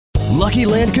Lucky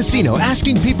Land Casino,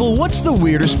 asking people, what's the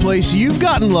weirdest place you've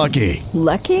gotten lucky?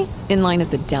 Lucky? In line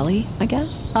at the deli, I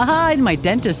guess? Aha, in my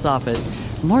dentist's office.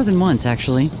 More than once,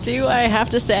 actually. Do I have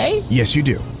to say? Yes, you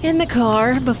do. In the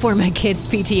car before my kids'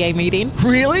 PTA meeting.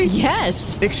 Really?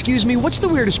 Yes. Excuse me, what's the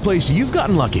weirdest place you've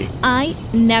gotten lucky? I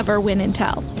never win and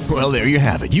tell. Well, there you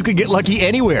have it. You can get lucky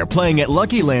anywhere, playing at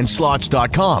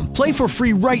LuckyLandSlots.com. Play for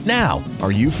free right now.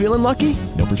 Are you feeling lucky?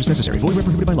 No purchase necessary. Void where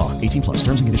prohibited by law. 18 plus.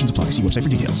 Terms and conditions apply. See website for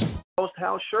details. Host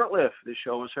Hal Shurtleff. The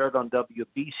show is heard on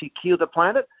WBCQ The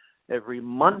Planet every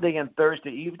Monday and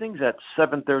Thursday evenings at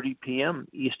 7:30 p.m.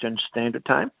 Eastern Standard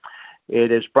Time.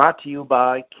 It is brought to you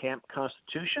by Camp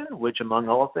Constitution, which, among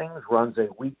other things, runs a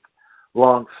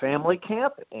week-long family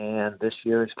camp. And this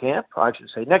year's camp, I should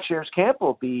say next year's camp,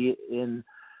 will be in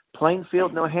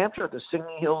Plainfield, New Hampshire at the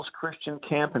Singing Hills Christian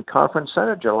Camp and Conference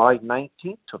Center, July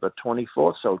 19th to the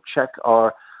 24th. So check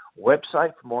our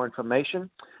website for more information.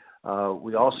 You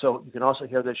can also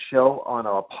hear this show on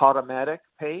our Podomatic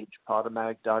page,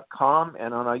 podomatic.com,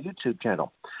 and on our YouTube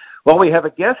channel. Well, we have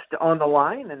a guest on the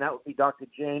line, and that would be Dr.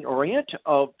 Jane Orient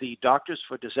of the Doctors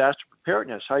for Disaster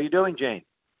Preparedness. How are you doing, Jane?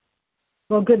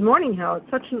 Well, good morning, Hal. It's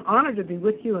such an honor to be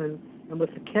with you and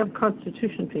with the Camp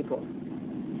Constitution people.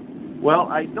 Well,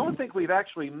 I don't think we've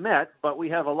actually met, but we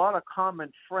have a lot of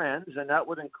common friends, and that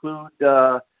would include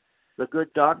the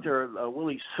good Dr.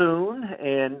 Willie Soon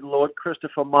and Lord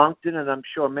Christopher Monckton, and I'm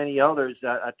sure many others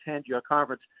that attend your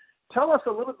conference. Tell us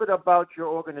a little bit about your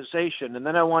organization, and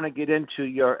then I want to get into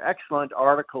your excellent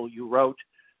article you wrote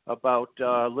about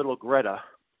little Greta,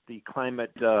 the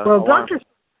climate Well,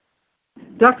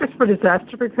 Doctors for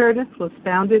Disaster Preparedness was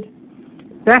founded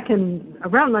back in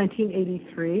around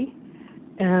 1983,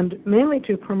 and mainly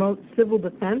to promote civil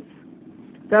defense.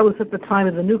 That was at the time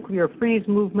of the nuclear freeze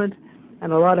movement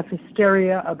and a lot of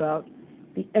hysteria about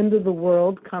the end of the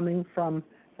world coming from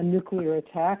a nuclear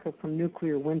attack or from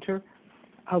nuclear winter,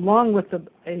 along with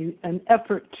an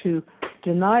effort to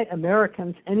deny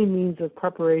Americans any means of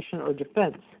preparation or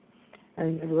defense.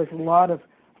 And there was a lot of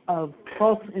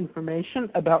false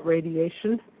information about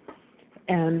radiation,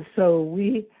 and so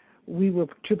we were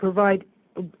to provide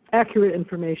accurate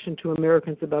information to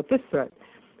Americans about this threat.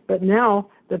 But now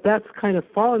that that's kind of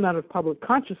fallen out of public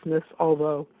consciousness,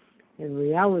 although in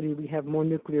reality we have more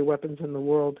nuclear weapons in the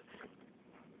world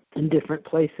in different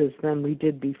places than we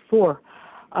did before,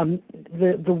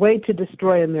 the way to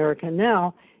destroy America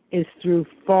now is through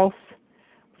false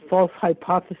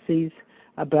hypotheses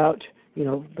about,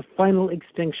 the final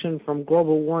extinction from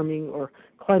global warming or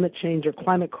climate change or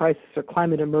climate crisis or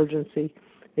climate emergency.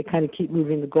 They kind of keep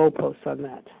moving the goalposts on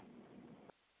that.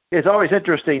 It's always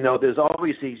interesting, though. There's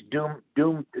always these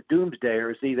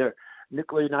doomsdayers, either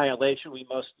nuclear annihilation, we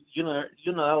must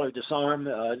unilaterally disarm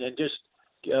and just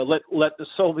let the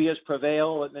Soviets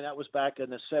prevail, and that was back in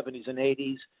the 70s and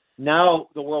 80s. Now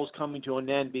the world's coming to an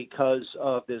end because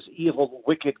of this evil,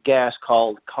 wicked gas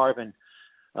called carbon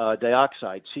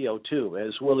dioxide, CO2,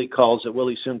 as Willie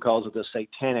Soon calls it, the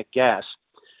satanic gas.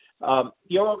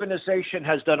 Your organization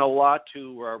has done a lot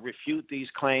to refute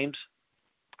these claims,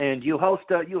 and you host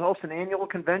an annual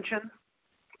convention?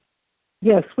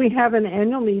 Yes, we have an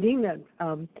annual meeting that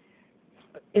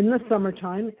in the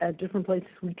summertime at different places.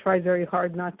 We try very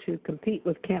hard not to compete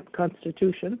with Camp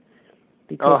Constitution.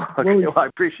 Because I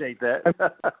appreciate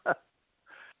that.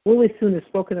 Willie Soon has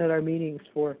spoken at our meetings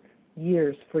for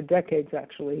years, for decades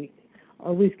actually. He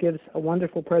always gives a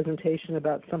wonderful presentation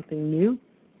about something new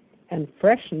and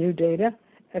fresh, new data,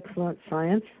 excellent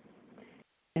science.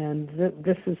 And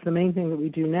this is the main thing that we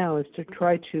do now, is to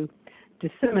try to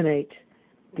disseminate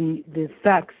the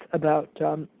facts about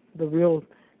the real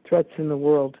threats in the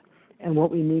world and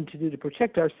what we need to do to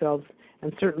protect ourselves.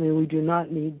 And certainly we do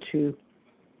not need to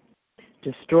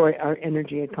destroy our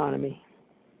energy economy.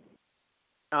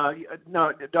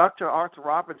 No, Dr. Arthur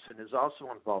Robinson is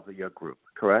also involved in your group,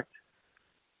 correct?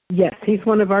 Yes, he's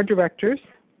one of our directors,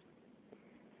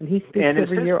 and he speaks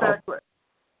every year.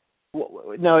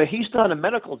 No, he's not a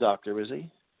medical doctor, is he?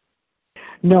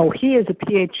 No, he is a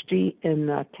PhD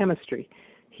in chemistry.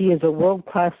 He is a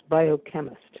world-class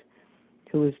biochemist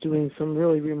who is doing some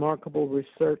really remarkable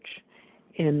research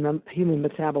in human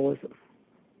metabolism.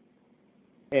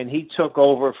 And he took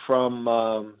over from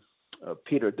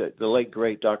the late,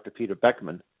 great Dr. Peter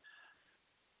Beckman.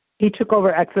 He took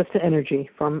over Access to Energy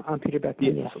from Peter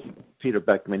Beckman, yes. Peter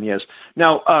Beckman, yes.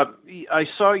 Now, I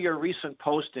saw your recent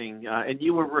posting, and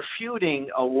you were refuting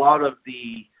a lot of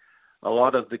the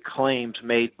claims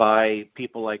made by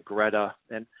people like Greta.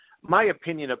 And my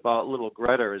opinion about little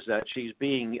Greta is that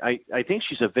I think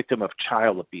she's a victim of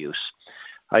child abuse.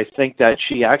 I think that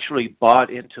she actually bought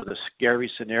into the scary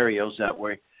scenarios that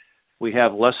we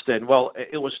have less than, well,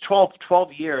 it was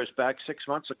 12 years back 6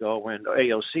 months ago when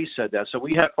AOC said that. So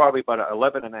we have probably about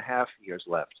 11 and a half years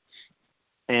left.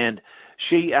 And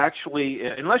she actually,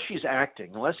 unless she's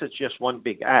acting, unless it's just one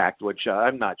big act, which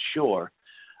I'm not sure,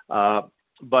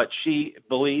 but she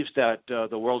believes that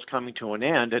the world's coming to an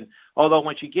end. And although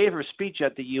when she gave her speech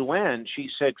at the UN, she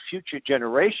said future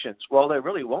generations, well, there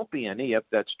really won't be any if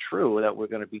that's true, that we're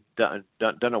going to be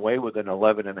done away with in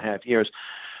 11 and a half years.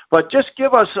 But just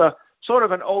give us a sort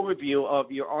of an overview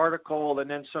of your article and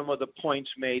then some of the points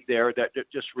made there that are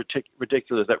just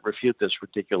ridiculous, that refute this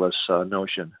ridiculous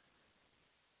notion.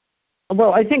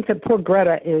 Well, I think that poor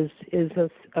Greta is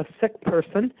a sick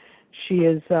person. She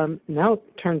is now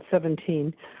turned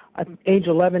 17. At age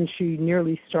 11, she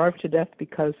nearly starved to death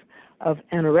because of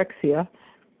anorexia.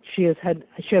 She has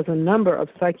a number of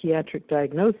psychiatric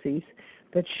diagnoses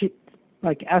that she,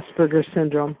 like Asperger's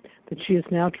syndrome, that she is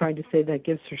now trying to say that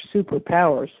gives her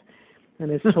superpowers, and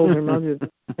has told her mother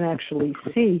that she can actually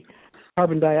see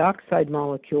carbon dioxide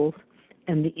molecules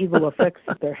and the evil effects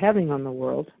that they're having on the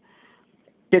world.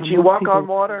 Did she walk on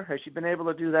water? Has she been able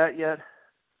to do that yet?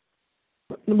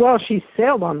 Well, she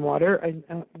sailed on water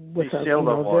with a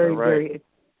very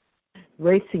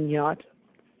racing yacht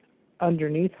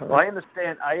underneath her. Well,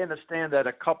 I understand that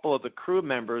a couple of the crew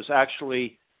members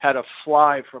actually had to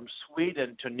fly from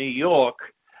Sweden to New York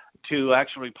to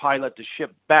actually pilot the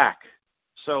ship back.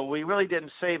 So we really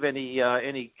didn't save any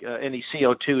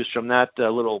CO2s from that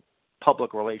little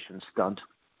public relations stunt.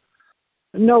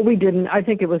 No, we didn't. I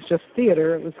think it was just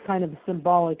theater. It was kind of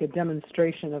symbolic, a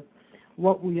demonstration of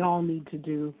what we all need to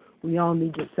do. We all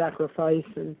need to sacrifice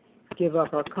and give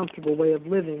up our comfortable way of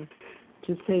living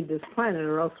to save this planet,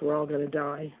 or else we're all going to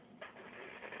die.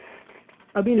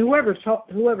 I mean, whoever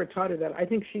taught her that, I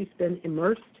think she's been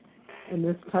immersed in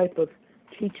this type of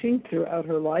teaching throughout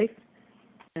her life,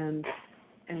 and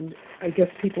I guess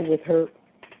people with her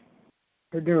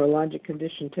neurologic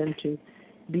condition tend to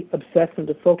be obsessed and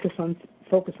to focus on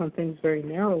things very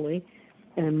narrowly,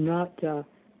 and not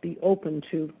be open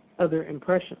to other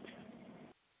impressions.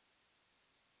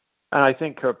 And I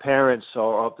think her parents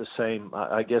are of the same.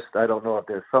 I guess I don't know if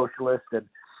they're socialist, and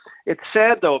it's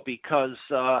sad though because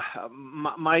we're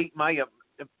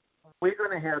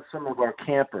going to have some of our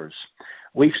campers.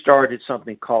 We've started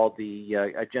something called the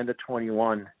Agenda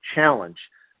 21 Challenge,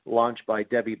 launched by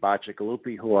Debbie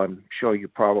Bacigalupi, who I'm sure you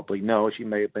probably know. She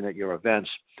may have been at your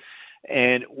events.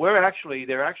 And they're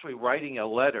actually writing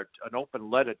an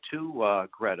open letter to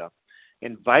Greta,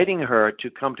 inviting her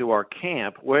to come to our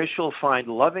camp where she'll find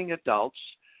loving adults,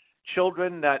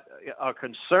 children that are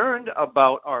concerned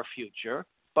about our future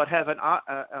but have an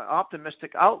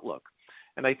optimistic outlook.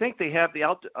 And I think they have the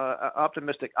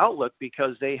optimistic outlook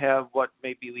because they have what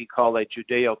maybe we call a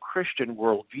Judeo-Christian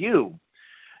worldview,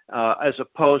 as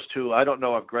opposed to, I don't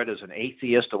know if Greta's an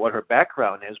atheist or what her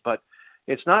background is, but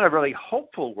it's not a really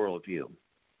hopeful worldview.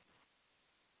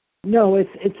 No,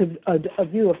 it's a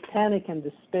view of panic and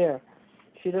despair.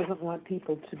 She doesn't want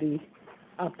people to be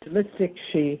optimistic.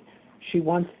 She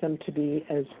wants them to be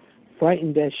as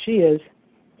frightened as she is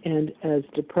and as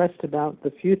depressed about the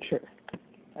future.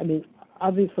 I mean,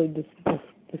 obviously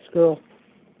this girl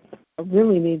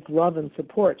really needs love and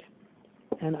support,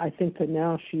 and I think that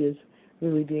now she is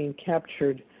really being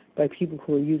captured by people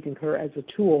who are using her as a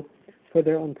tool for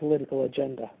their own political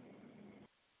agenda.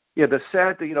 Yeah, the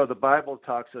sad thing, the Bible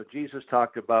Jesus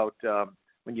talked about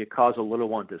when you cause a little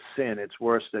one to sin, it's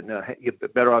worse than you're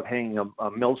better off hanging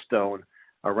a millstone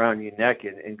around your neck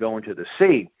and going to the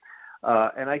sea.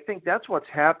 And I think that's what's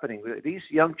happening. These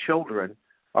young children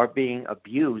are being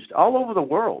abused all over the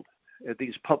world at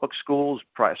these public schools,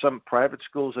 some private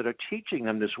schools that are teaching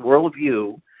them this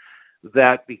worldview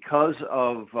that because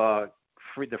of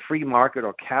the free market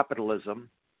or capitalism,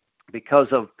 because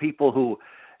of people who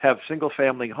have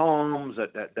single-family homes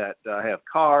that have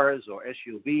cars or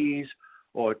SUVs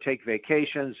or take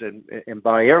vacations and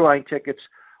buy airline tickets,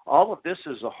 all of this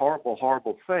is a horrible,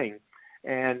 horrible thing.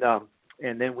 And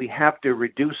then we have to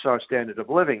reduce our standard of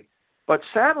living. But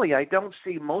sadly, I don't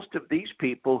see most of these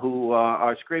people who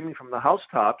are screaming from the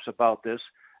housetops about this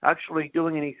actually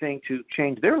doing anything to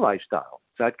change their lifestyle.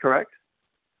 Is that correct?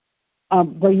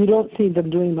 But you don't see them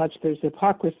doing much. There's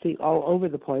hypocrisy all over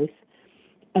the place.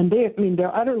 And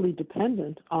they're utterly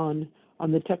dependent on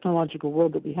the technological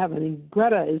world that we have. I mean,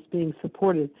 Greta is being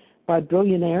supported by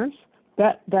billionaires.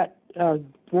 That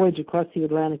voyage across the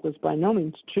Atlantic was by no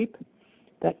means cheap.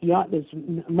 That yacht is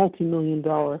a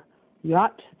multi-million-dollar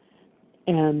yacht,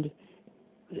 and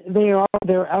they're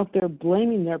out there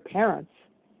blaming their parents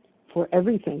for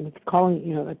everything,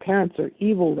 calling their parents are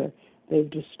evil. They've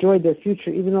destroyed their future,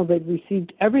 even though they've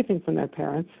received everything from their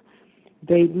parents.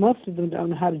 most of them don't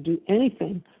know how to do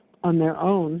anything on their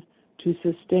own to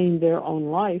sustain their own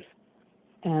life.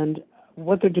 And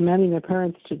what they're demanding their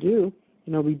parents to do,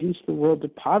 reduce the world to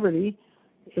poverty,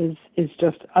 is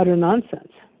just utter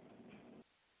nonsense.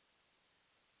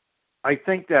 I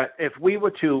think that if we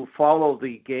were to follow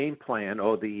the game plan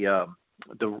or the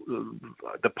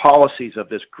policies of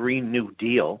this Green New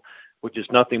Deal, which is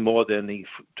nothing more than the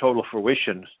total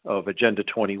fruition of Agenda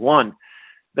 21,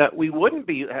 that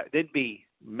there'd be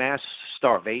mass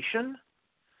starvation.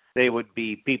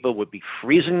 People would be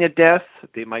freezing to death.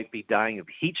 They might be dying of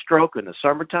heat stroke in the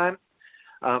summertime.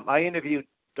 I interviewed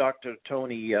Dr.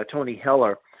 Tony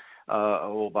Heller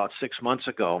about 6 months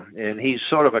ago, and he's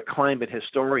sort of a climate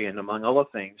historian, among other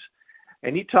things.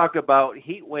 And he talked about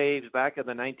heat waves back in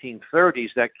the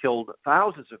 1930s that killed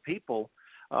thousands of people,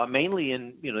 mainly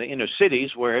in the inner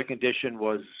cities where air conditioning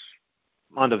was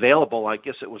unavailable. I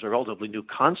guess it was a relatively new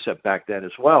concept back then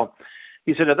as well.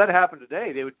 He said if that happened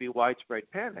today, there would be widespread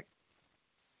panic.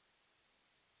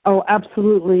 Oh,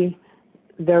 absolutely,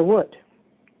 there would.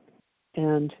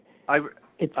 And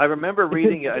I remember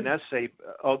reading an essay.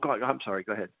 Oh, I'm sorry.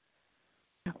 Go ahead.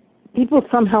 People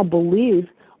somehow believe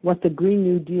what the Green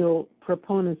New Deal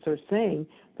proponents are saying,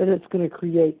 that it's going to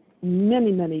create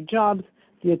many, many jobs.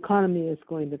 The economy is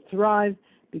going to thrive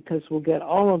because we'll get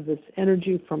all of this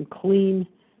energy from clean,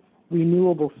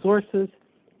 renewable sources,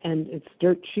 and it's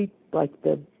dirt cheap, like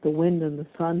the wind and the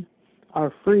sun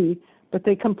are free. But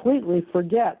they completely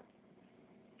forget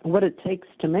what it takes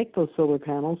to make those solar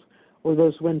panels or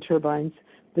those wind turbines,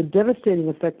 the devastating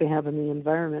effect they have on the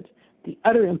environment, the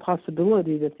utter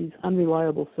impossibility that these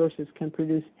unreliable sources can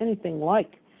produce anything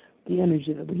like the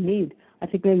energy that we need. I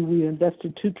think maybe we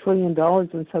invested $2 trillion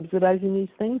in subsidizing these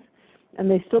things,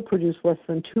 and they still produce less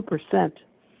than 2%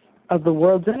 of the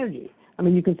world's energy. I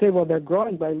mean, you can say, well, they're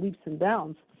growing by leaps and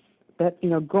bounds, but,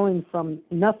 growing from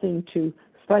nothing to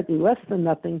slightly less than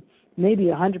nothing, maybe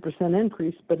 100%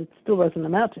 increase, but it still doesn't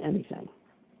amount to anything.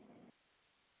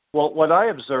 Well, what I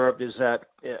observed is that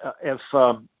if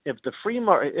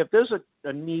there's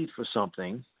a need for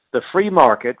something, the free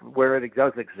market, where it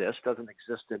does exist, doesn't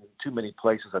exist in too many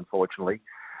places, unfortunately,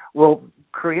 will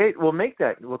meet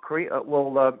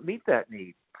that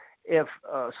need. If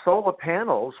solar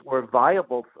panels were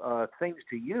viable things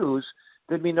to use,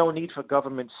 there'd be no need for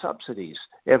government subsidies.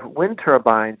 If wind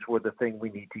turbines were the thing we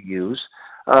need to use,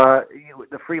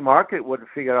 the free market would have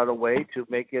figured out a way to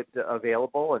make it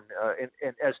available and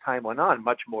as time went on,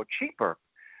 much more cheaper.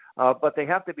 But they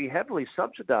have to be heavily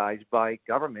subsidized by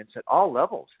governments at all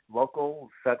levels, local,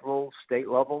 federal, state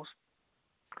levels.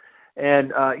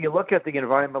 And you look at the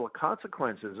environmental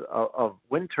consequences of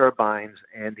wind turbines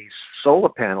and these solar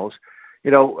panels.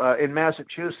 In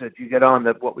Massachusetts, you get on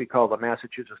what we call the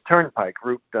Massachusetts Turnpike,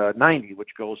 Route 90,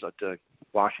 which goes up to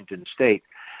Washington State.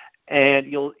 And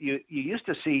you used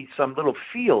to see some little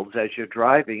fields as you're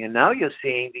driving, and now you're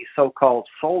seeing these so-called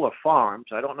solar farms.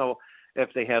 I don't know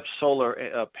if they have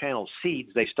solar panel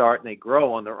seeds. They start and they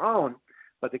grow on their own,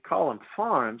 but they call them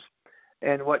farms.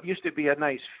 And what used to be a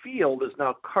nice field is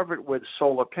now covered with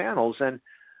solar panels. And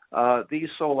these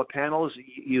solar panels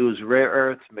use rare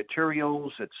earth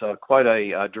materials. It's quite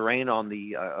a drain on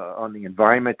the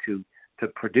environment to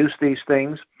produce these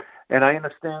things. And I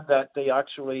understand that they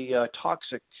actually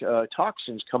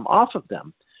toxins come off of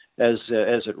them as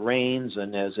it rains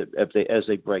and as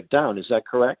they break down. Is that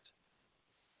correct?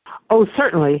 Oh,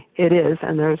 certainly it is,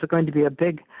 and there's going to be a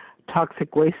big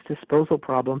toxic waste disposal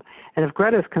problem. And if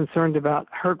Greta is concerned about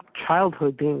her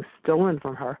childhood being stolen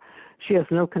from her, she has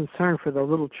no concern for the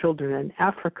little children in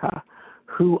Africa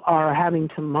who are having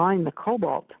to mine the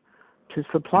cobalt to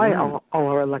supply all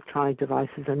our electronic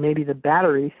devices and maybe the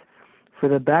batteries for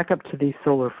the backup to these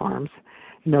solar farms.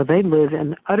 They live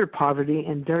in utter poverty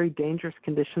in very dangerous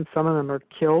conditions. Some of them are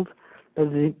killed by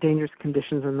the dangerous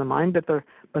conditions in the mine,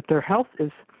 but their health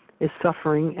is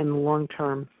suffering in the long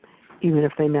term, even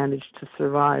if they manage to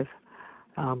survive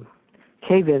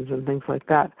cave-ins and things like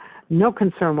that. No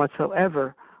concern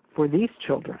whatsoever for these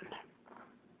children.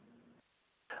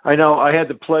 I know. I had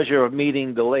the pleasure of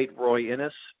meeting the late Roy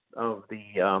Innis of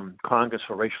the Congress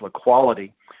for Racial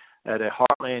Equality at a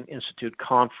Heartland Institute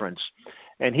conference,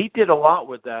 and he did a lot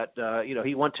with that.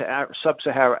 He went to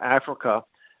sub-Saharan Africa.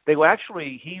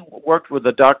 He worked with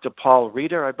Dr. Paul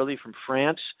Rieder, I believe, from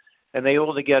France, and they were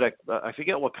able to get I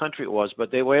forget what country it was,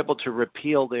 but they were able to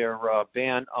repeal their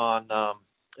ban on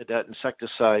that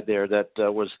insecticide there that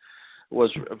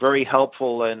was very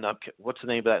helpful. And what's the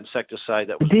name of that insecticide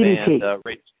that was DDT.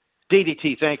 banned?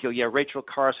 DDT, thank you. Yeah, Rachel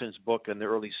Carson's book in the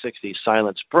early 60s,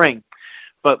 Silent Spring.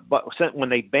 But when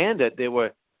they banned it, there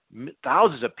were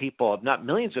thousands of people, if not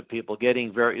millions of people,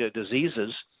 getting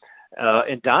diseases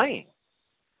and dying.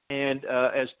 And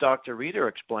as Dr. Reeder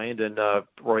explained and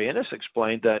Orient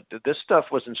explained, that this stuff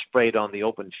wasn't sprayed on the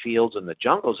open fields and the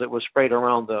jungles. It was sprayed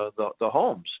around the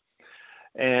homes.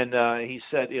 And he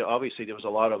said, obviously there was a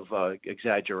lot of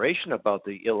exaggeration about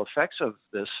the ill effects of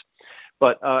this.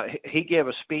 But he gave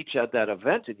a speech at that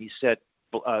event, and he said,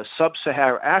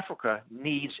 Sub-Saharan Africa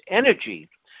needs energy.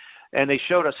 And they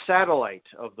showed a satellite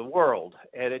of the world,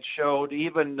 and it showed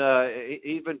even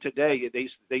today,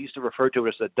 they used to refer to it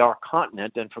as the dark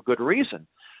continent, and for good reason,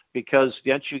 because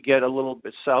once you get a little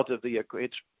bit south of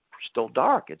it's still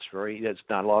dark. There's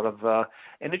not a lot of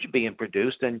energy being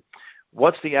produced. And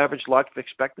what's the average life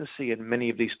expectancy in many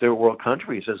of these third world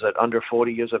countries? Is it under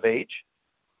 40 years of age?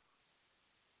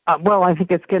 Well, I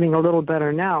think it's getting a little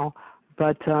better now,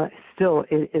 but still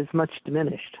it is much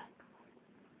diminished.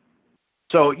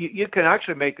 So you can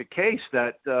actually make the case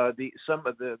that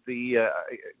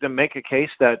make a case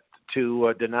that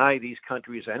to deny these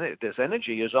countries this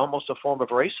energy is almost a form of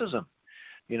racism.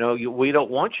 We don't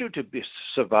want you to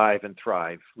survive and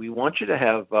thrive. We want you to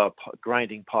have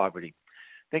grinding poverty.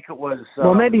 I think it was.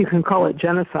 Well, maybe you can call it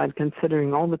genocide,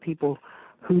 considering all the people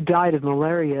who died of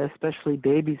malaria, especially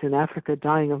babies in Africa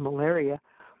dying of malaria,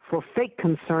 for fake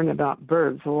concern about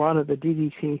birds. A lot of the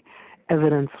DDT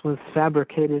evidence was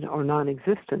fabricated or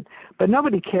non-existent. But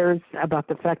nobody cares about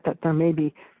the fact that there may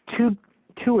be 2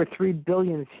 or 3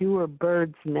 billion fewer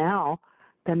birds now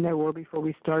than there were before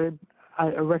we started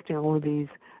erecting all of these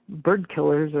bird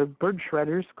killers or bird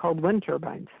shredders called wind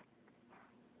turbines.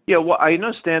 Yeah, well, I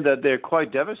understand that they're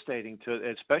quite devastating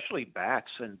to especially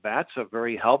bats, and bats are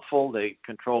very helpful. They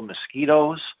control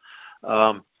mosquitoes.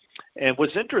 And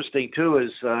what's interesting, too,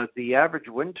 is the average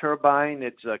wind turbine,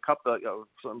 it's a couple of,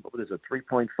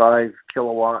 3.5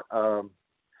 kilowatt.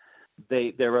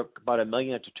 They're about $1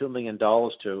 million to $2 million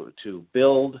to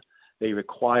build. They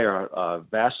require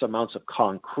vast amounts of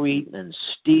concrete and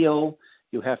steel.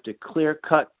 You have to clear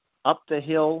cut up the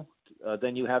hill.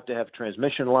 Then you have to have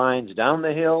transmission lines down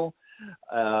the hill.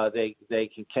 They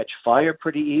can catch fire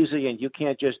pretty easy, and you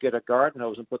can't just get a garden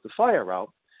hose and put the fire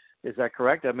out. Is that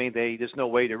correct? I mean, there's no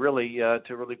way to really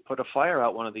put a fire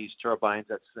out one of these turbines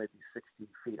that's maybe 60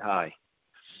 feet high.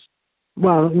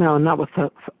 Well, no, not with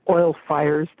the oil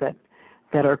fires that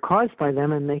are caused by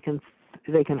them, and they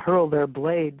can hurl their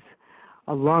blades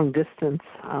a long distance.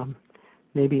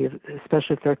 Maybe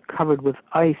especially if they're covered with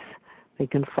ice, they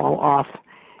can fall off.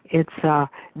 It's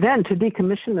then to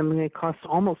decommission them, they cost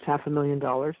almost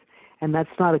 $500,000, and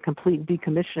that's not a complete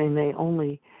decommissioning.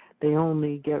 They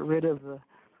only get rid of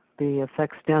the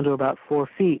effects down to about 4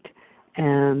 feet,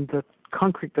 and the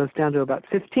concrete goes down to about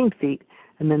 15 feet,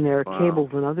 and then there are cables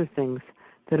and other things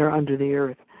that are under the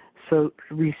earth. So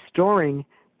restoring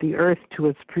the earth to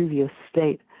its previous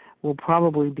state will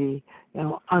probably be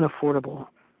unaffordable,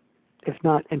 if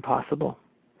not impossible.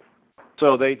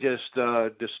 So they just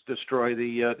destroy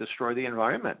the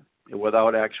environment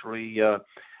without actually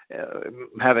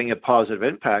having a positive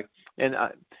impact. And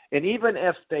even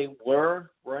if they were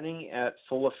running at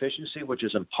full efficiency, which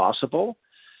is impossible,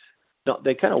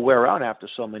 they kind of wear out after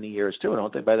so many years too,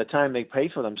 don't they? By the time they pay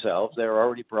for themselves, they're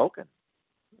already broken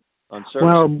on service.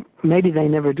 Well, maybe they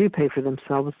never do pay for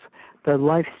themselves. The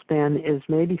lifespan is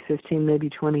maybe 15, maybe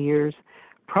 20 years,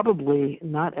 probably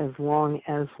not as long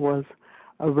as was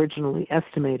originally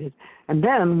estimated. And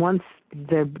then once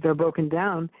they're broken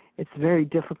down, it's very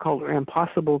difficult or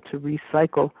impossible to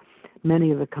recycle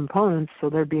many of the components, so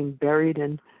they're being buried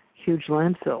in huge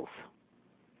landfills.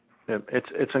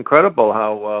 It's incredible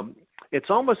how it's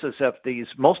almost as if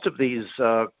most of these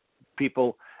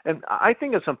people, and I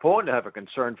think it's important to have a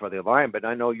concern for the environment.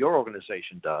 I know your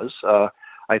organization does.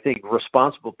 I think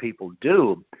responsible people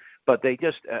do, but they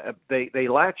just they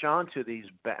latch on to these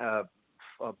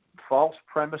false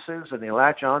premises, and they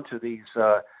latch on to these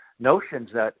notions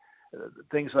that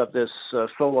things like this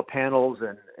solar panels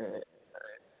and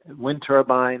wind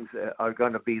turbines are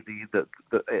going to be the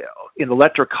in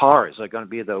electric cars are going to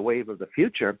be the wave of the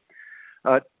future.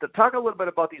 Talk a little bit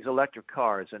about these electric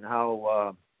cars and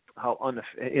how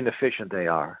inefficient they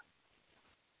are.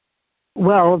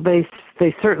 Well, they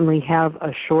certainly have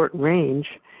a short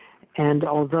range, and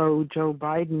although Joe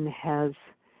Biden has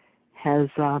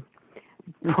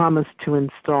promised to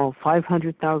install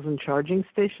 500,000 charging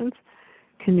stations,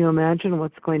 can you imagine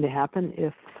what's going to happen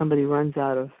if somebody runs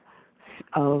out of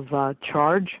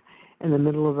charge in the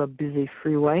middle of a busy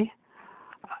freeway?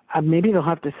 Maybe they'll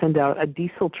have to send out a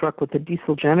diesel truck with a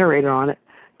diesel generator on it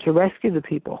to rescue the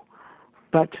people.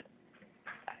 But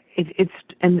it's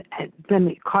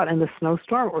then caught in the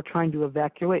snowstorm or trying to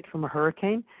evacuate from a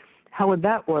hurricane, How would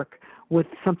that work with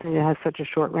something that has such a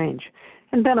short range?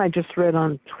 And then I just read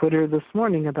on Twitter this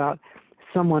morning about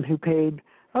someone who paid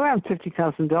around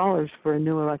 $50,000 for a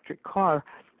new electric car.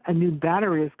 A new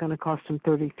battery is going to cost him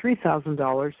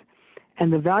 $33,000,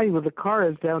 and the value of the car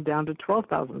is now down to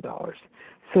 $12,000.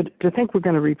 So to think we're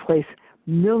going to replace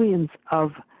millions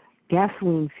of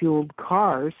gasoline-fueled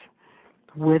cars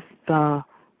with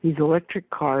these electric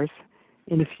cars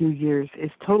in a few years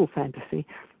is total fantasy.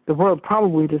 The world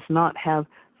probably does not have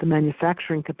the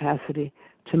manufacturing capacity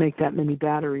to make that many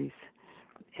batteries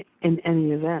in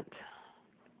any event.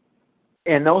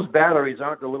 And those batteries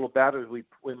aren't the little batteries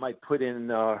we might put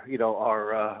in our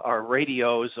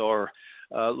radios or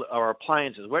our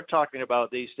appliances. We're talking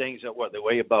about these things that they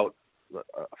weigh about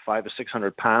 500 or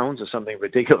 600 pounds or something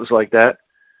ridiculous like that.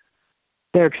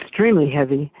 They're extremely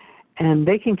heavy, and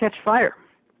they can catch fire.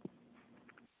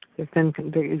 There have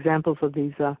been examples of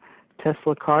these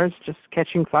Tesla cars just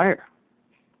catching fire.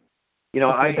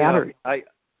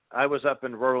 I was up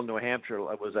in rural New Hampshire.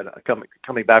 I was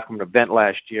coming back from an event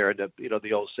last year.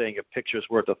 The old saying, "A picture's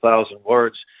worth 1,000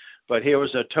 words." But here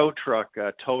was a tow truck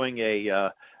towing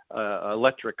a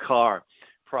electric car.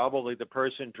 Probably the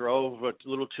person drove a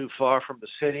little too far from the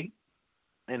city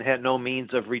and had no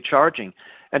means of recharging.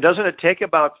 And doesn't it take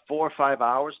about 4 or 5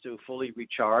 hours to fully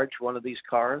recharge one of these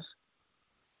cars?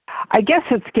 I guess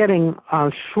it's getting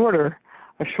a shorter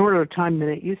time than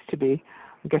it used to be.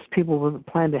 I guess people would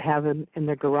plan to have it in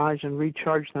their garage and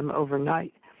recharge them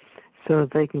overnight so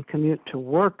that they can commute to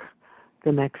work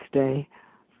the next day.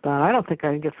 But I don't think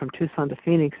I can get from Tucson to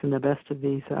Phoenix in the best of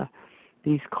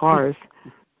these cars.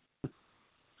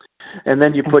 And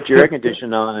then you put your air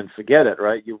conditioner on and forget it,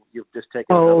 right? You've just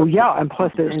taken. Oh yeah, and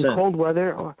plus in cold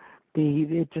weather,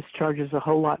 it just charges a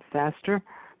whole lot faster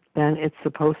than it's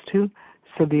supposed to.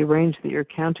 So the range that you're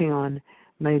counting on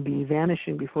may be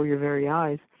vanishing before your very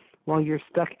eyes, while you're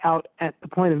stuck out at the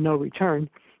point of no return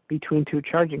between two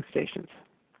charging stations.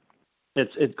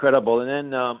 It's incredible.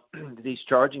 And then these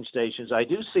charging stations, I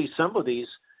do see some of these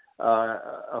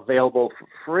available for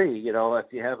free. If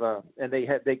you have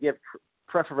they give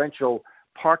preferential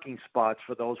parking spots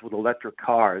for those with electric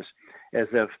cars, as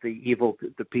if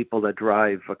the people that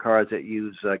drive cars that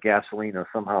use gasoline are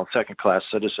somehow second-class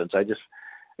citizens.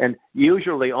 And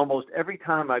usually, almost every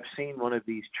time I've seen one of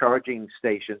these charging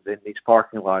stations in these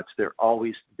parking lots, there's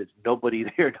nobody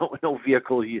there, no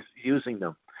vehicle using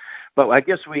them. But I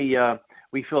guess we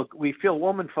feel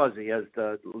warm and fuzzy, as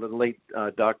the late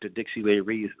Dr. Dixie Lee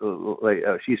Reeves,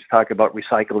 she used to talk about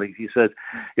recycling. He said,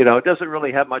 it doesn't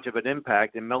really have much of an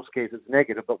impact. In most cases, it's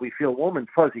negative, but we feel warm and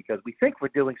fuzzy because we think we're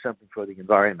doing something for the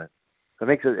environment.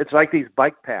 It's like these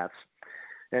bike paths.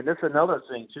 And that's another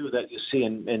thing, too, that you see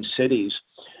in cities.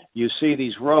 You see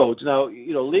these roads. Now,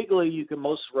 legally,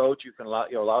 most roads you're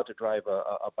allowed to drive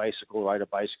a bicycle, ride a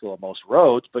bicycle on most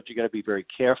roads, but you got to be very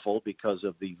careful because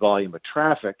of the volume of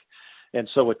traffic. And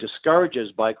so it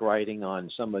discourages bike riding on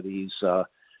some of these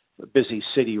busy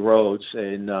city roads.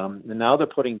 And now they're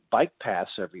putting bike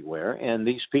paths everywhere. And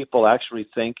these people actually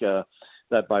think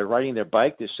that by riding their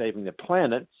bike, they're saving the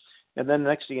planet. And then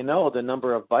next thing you know, the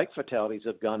number of bike fatalities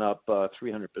have gone up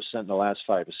 300% in the last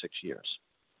 5 or 6 years.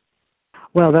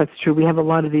 Well, that's true. We have a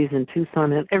lot of these in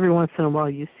Tucson, and every once in a while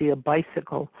you see a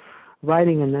bicycle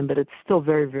riding in them, but it's still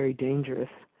very, very dangerous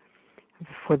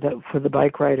for the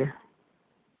bike rider.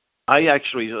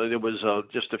 It was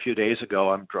just a few days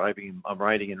ago, I'm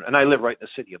riding, and I live right in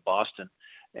the city of Boston,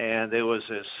 and there was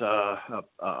this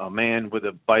a man with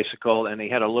a bicycle, and he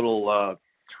had a little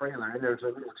trailer, and there's a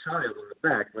little child in the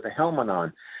back with a helmet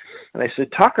on. And I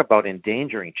said, talk about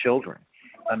endangering children.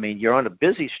 I mean, you're on a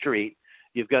busy street.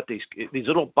 You've got these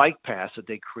little bike paths that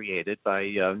they created by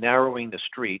narrowing the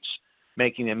streets,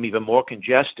 making them even more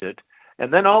congested.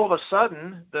 And then all of a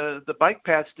sudden, the bike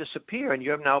paths disappear, and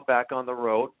you're now back on the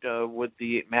road with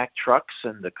the Mack trucks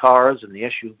and the cars and the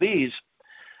SUVs.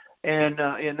 And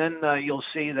then you'll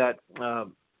see that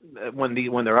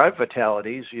when there are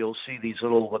fatalities, you'll see these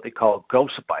little, what they call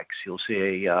ghost bikes. You'll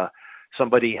see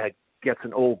somebody gets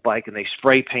an old bike and they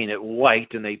spray paint it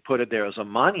white and they put it there as a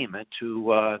monument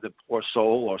to the poor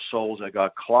soul or souls that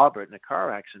got clobbered in a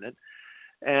car accident.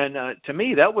 And to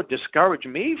me, that would discourage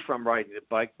me from riding the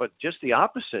bike, but just the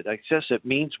opposite. I guess it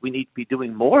means we need to be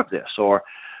doing more of this, or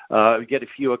get a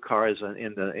fewer cars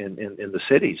in the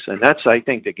cities. And that's, I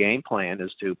think, the game plan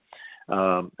is to.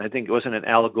 I think it wasn't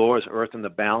Al Gore's Earth in the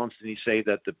Balance. Did he say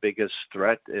that the biggest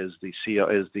threat is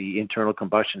the internal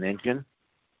combustion engine?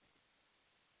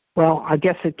 Well, I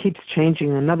guess it keeps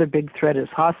changing. Another big threat is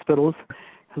hospitals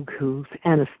whose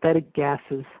anesthetic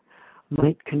gases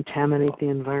might contaminate the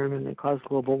environment and cause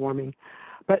global warming.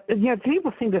 But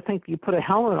people seem to think you put a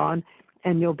helmet on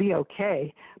and you'll be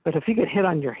okay. But if you get hit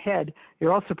on your head,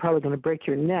 you're also probably going to break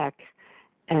your neck,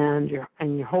 and your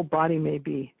whole body may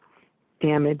be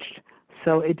damaged.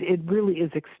 So it really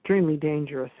is extremely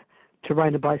dangerous to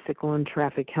ride a bicycle in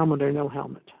traffic, helmet or no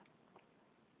helmet.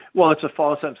 Well, it's a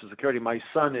false sense of security. My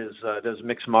son does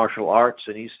mixed martial arts,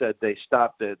 and he said they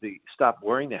stopped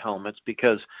wearing the helmets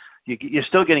because you're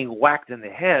still getting whacked in the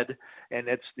head, and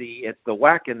it's the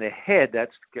whack in the head that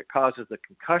causes the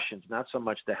concussions, not so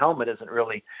much the helmet. Isn't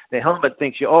really the helmet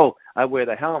thinks I wear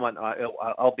the helmet,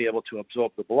 I'll be able to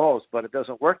absorb the blows, but it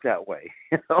doesn't work that way.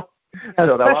 So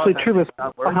especially true with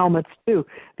football helmets too.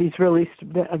 These really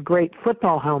great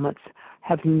football helmets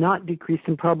have not decreased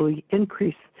and probably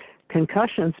increased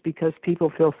concussions because people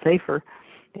feel safer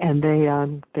and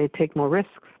they take more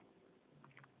risks.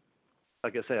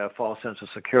 Like I say, a false sense of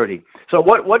security. So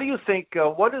what do you think,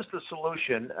 what is the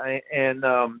solution? And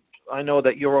I know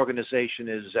that your organization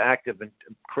is active in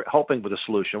helping with a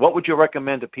solution. What would you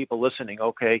recommend to people listening?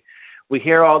 Okay, we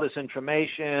hear all this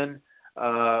information,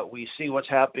 we see what's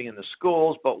happening in the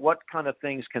schools, but what kind of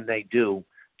things can they do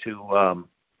to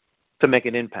make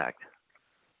an impact?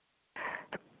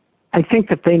 I think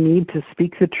that they need to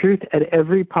speak the truth at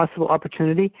every possible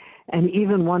opportunity, and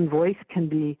even one voice can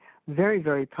be very,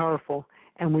 very powerful.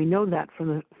 And we know that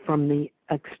from the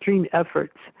extreme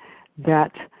efforts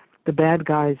that the bad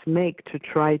guys make to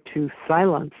try to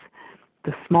silence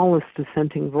the smallest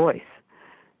dissenting voice.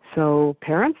 So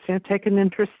parents, take an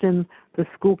interest in the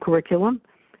school curriculum,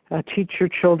 teach your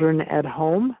children at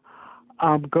home,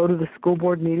 go to the school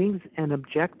board meetings and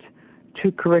object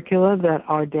to curricula that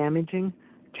are damaging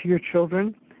to your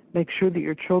children. Make sure that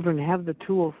your children have the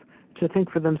tools to think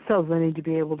for themselves. They need to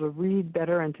be able to read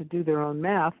better and to do their own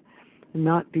math and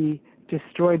not be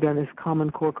destroyed by this Common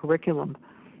Core curriculum.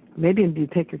 Maybe you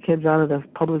take your kids out of the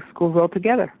public schools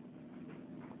altogether.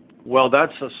 Well,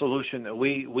 that's a solution that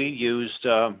we used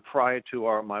prior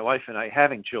to my wife and I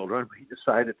having children. We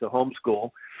decided to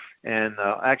homeschool, and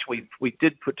actually we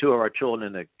did put two of our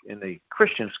children in a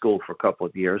Christian school for a couple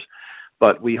of years,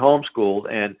 but we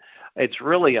homeschooled, and it's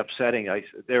really upsetting.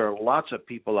 There are lots of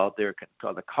people out there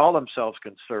that call themselves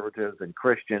conservatives and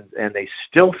Christians, and they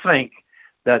still think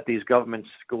that these government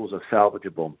schools are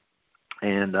salvageable.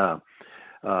 And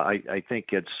I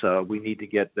think we need to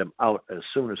get them out as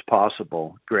soon as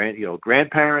possible.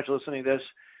 Grandparents listening to this,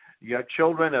 your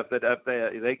children, if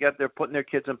they're putting their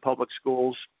kids in public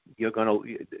schools, you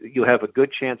have a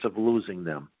good chance of losing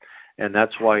them. And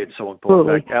that's why it's so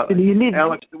important. Absolutely. You need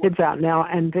to get kids out now,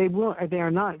 and they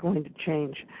are not going to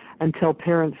change until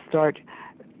parents start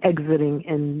exiting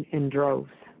in droves.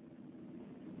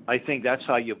 I think that's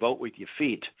how you vote with your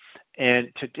feet. And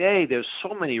today there's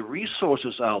so many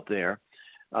resources out there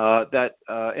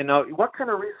and now, what kind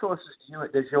of resources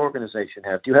does your organization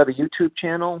have? Do you have a YouTube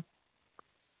channel?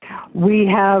 We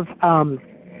have a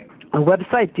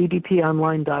website,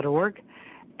 ddponline.org.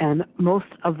 And most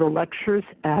of the lectures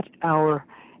at our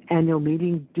annual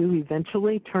meeting do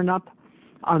eventually turn up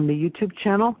on the YouTube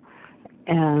channel.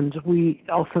 And we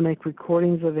also make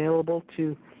recordings available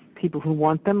to people who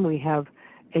want them. We have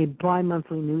a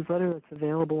bi-monthly newsletter that's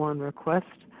available on request.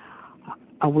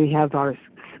 We have our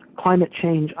climate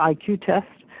change IQ test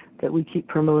that we keep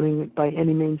promoting by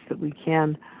any means that we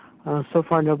can. So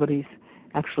far, nobody's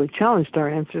actually challenged our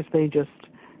answers. They just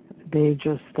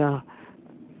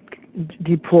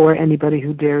deplore anybody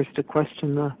who dares to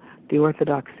question the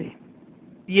orthodoxy.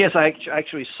 Yes, I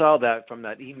actually saw that from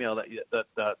that email that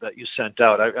you sent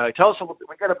out. Tell us a little bit.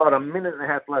 We got about a minute and a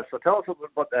half left, so tell us a little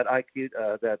bit about that IQ,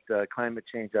 that climate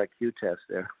change IQ test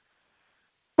there.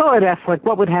 Well, it asks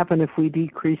what would happen if we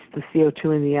decreased the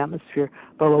CO2 in the atmosphere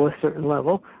below a certain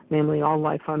level, namely all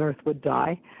life on Earth would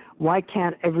die. Why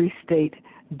can't every state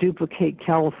duplicate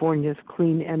California's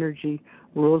clean energy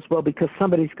rules? Well, because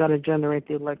somebody's got to generate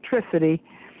the electricity.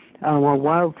 While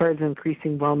wildfires are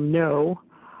increasing, well, no.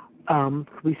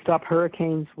 We stop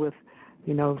hurricanes with,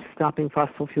 stopping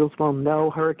fossil fuels. Well,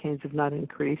 no, hurricanes have not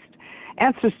increased.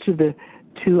 Answers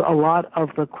to a lot of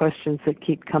the questions that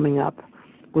keep coming up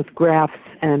with graphs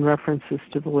and references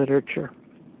to the literature.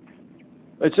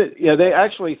 They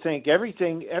actually think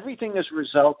everything is a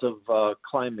result of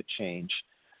climate change,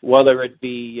 whether it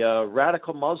be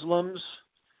radical Muslims,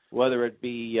 whether it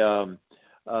be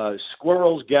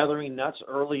squirrels gathering nuts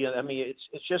early. I mean,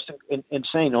 it's just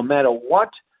insane. No matter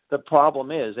what the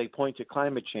problem is, they point to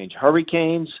climate change,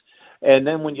 hurricanes, and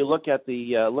then when you look at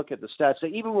the stats, they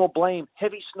even will blame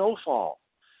heavy snowfall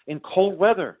in cold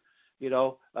weather,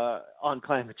 on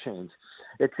climate change.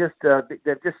 It's just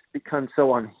they've just become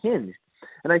so unhinged,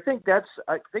 and I think that's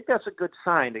a good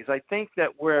sign, because I think that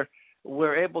we're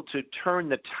we're able to turn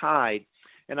the tide.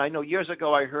 And I know years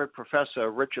ago I heard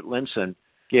Professor Richard Linson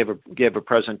gave a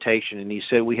presentation, and he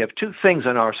said we have two things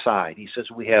on our side. He says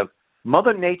we have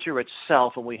Mother Nature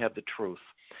itself, and we have the truth.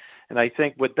 And I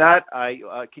think with that,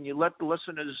 can you let the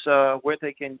listeners where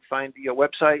they can find your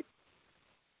website?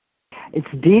 It's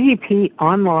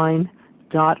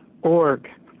ddponline.org.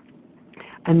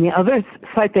 And the other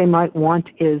site they might want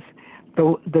is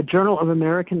the Journal of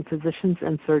American Physicians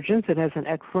and Surgeons. It has an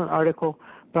excellent article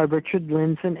by Richard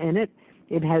Linson in it.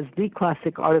 It has the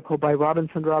classic article by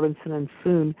Robinson, and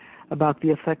Soon about the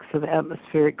effects of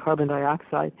atmospheric carbon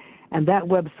dioxide. And that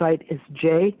website is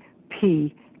jpands.org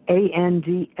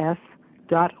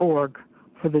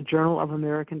for the Journal of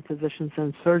American Physicians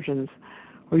and Surgeons.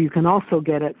 Or you can also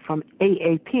get it from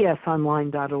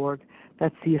aapsonline.org.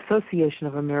 That's the Association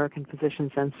of American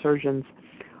Physicians and Surgeons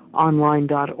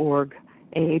online.org,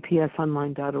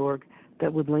 aapsonline.org,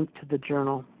 that would link to the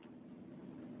journal.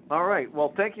 All right.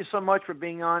 Well, thank you so much for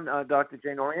being on, Dr.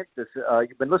 Jane Orient.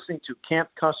 You've been listening to Camp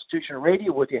Constitution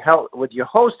Radio with your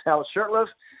host, Hal Shurtleff.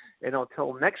 And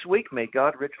until next week, may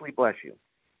God richly bless you.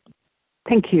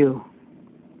 Thank you.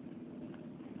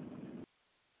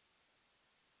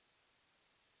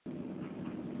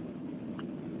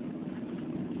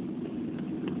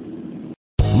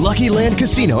 Lucky Land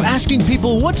Casino, asking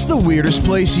people, what's the weirdest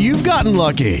place you've gotten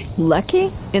lucky? Lucky?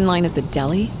 In line at the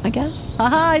deli, I guess?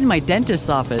 Aha, in my dentist's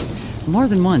office. More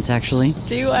than once, actually.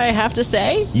 Do I have to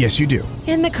say? Yes, you do.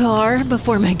 In the car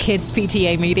before my kids'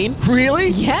 PTA meeting. Really?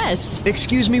 Yes.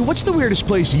 Excuse me, what's the weirdest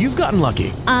place you've gotten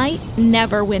lucky? I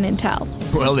never win and tell.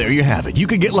 Well, there you have it. You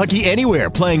can get lucky anywhere,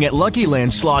 playing at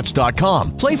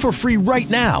LuckyLandSlots.com. Play for free right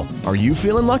now. Are you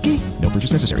feeling lucky? No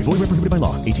purchase necessary. Void where prohibited by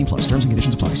law. 18+. Terms and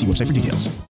conditions apply. See website for details.